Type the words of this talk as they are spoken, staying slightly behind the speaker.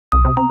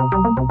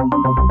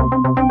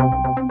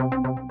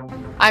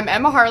I'm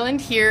Emma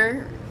Harland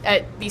here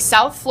at the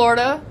South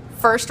Florida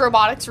First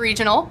Robotics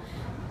Regional.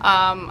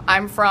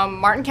 I'm from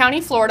Martin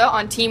County, Florida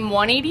on Team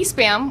 180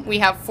 SPAM. We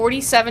have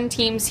 47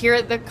 teams here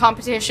at the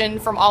competition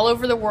from all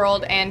over the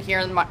world and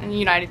here in the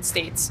United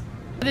States.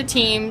 The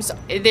teams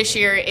this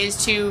year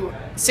is to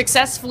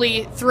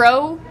successfully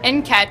throw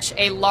and catch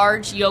a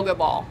large yoga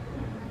ball.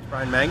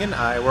 Brian Mangan.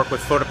 I work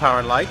with Florida Power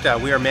and Light.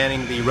 We are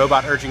manning the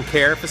Robot Urgent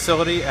Care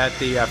facility at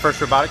the First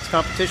Robotics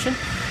competition.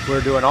 We're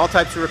doing all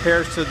types of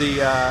repairs to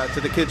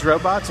the kids'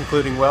 robots,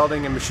 including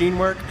welding and machine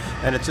work,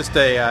 and it's just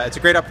it's a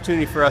great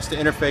opportunity for us to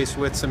interface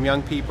with some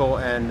young people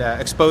and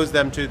expose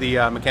them to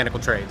the mechanical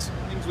trades.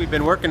 Things we've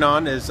been working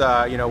on is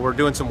we're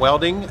doing some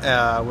welding.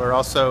 We're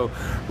also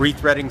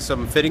rethreading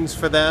some fittings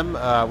for them.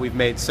 We've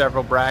made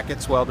several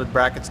brackets, welded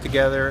brackets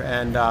together,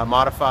 and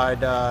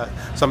modified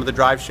some of the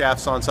drive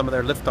shafts on some of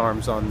their lift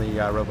arms on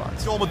the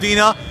robots. Joel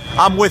Medina.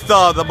 I'm with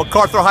the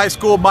MacArthur High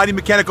School Mighty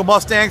Mechanical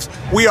Mustangs.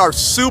 We are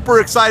super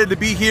excited to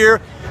be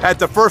here at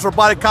the first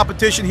robotic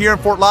competition here in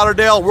Fort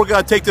Lauderdale. We're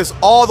going to take this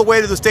all the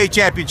way to the state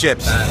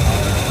championships.